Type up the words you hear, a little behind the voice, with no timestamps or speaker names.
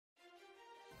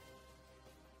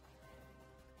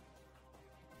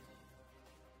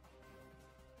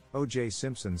O.J.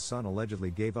 Simpson's son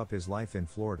allegedly gave up his life in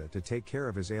Florida to take care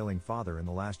of his ailing father in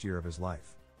the last year of his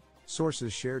life.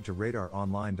 Sources shared to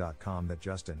RadarOnline.com that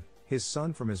Justin, his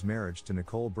son from his marriage to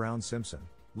Nicole Brown Simpson,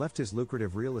 left his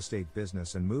lucrative real estate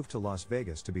business and moved to Las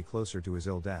Vegas to be closer to his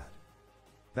ill dad.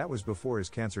 That was before his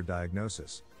cancer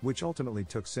diagnosis, which ultimately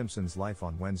took Simpson's life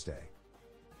on Wednesday.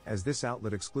 As this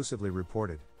outlet exclusively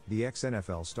reported, the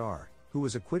ex-NFL star, who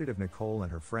was acquitted of Nicole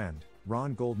and her friend,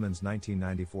 Ron Goldman's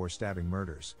 1994 stabbing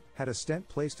murders, had a stent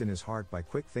placed in his heart by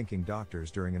quick-thinking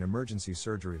doctors during an emergency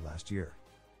surgery last year.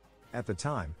 At the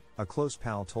time, a close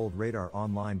pal told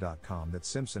RadarOnline.com that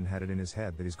Simpson had it in his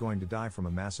head that he's going to die from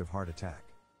a massive heart attack.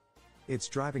 It's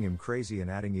driving him crazy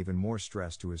and adding even more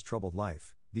stress to his troubled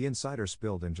life, the insider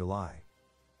spilled in July.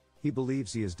 He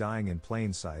believes he is dying in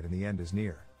plain sight and the end is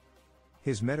near.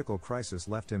 His medical crisis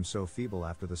left him so feeble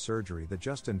after the surgery that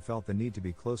Justin felt the need to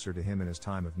be closer to him in his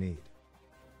time of need.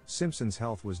 Simpson's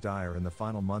health was dire in the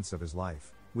final months of his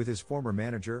life, with his former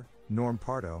manager, Norm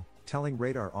Pardo, telling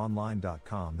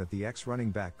RadarOnline.com that the ex-running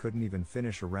back couldn't even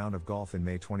finish a round of golf in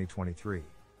May 2023.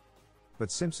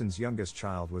 But Simpson's youngest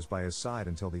child was by his side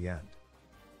until the end.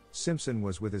 Simpson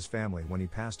was with his family when he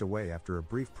passed away after a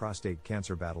brief prostate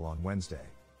cancer battle on Wednesday.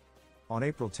 On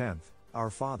April 10, our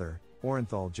father,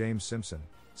 Orenthal James Simpson,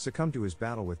 succumbed to his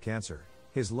battle with cancer,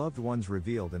 his loved ones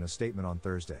revealed in a statement on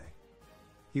Thursday.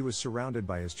 He was surrounded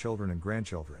by his children and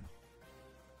grandchildren,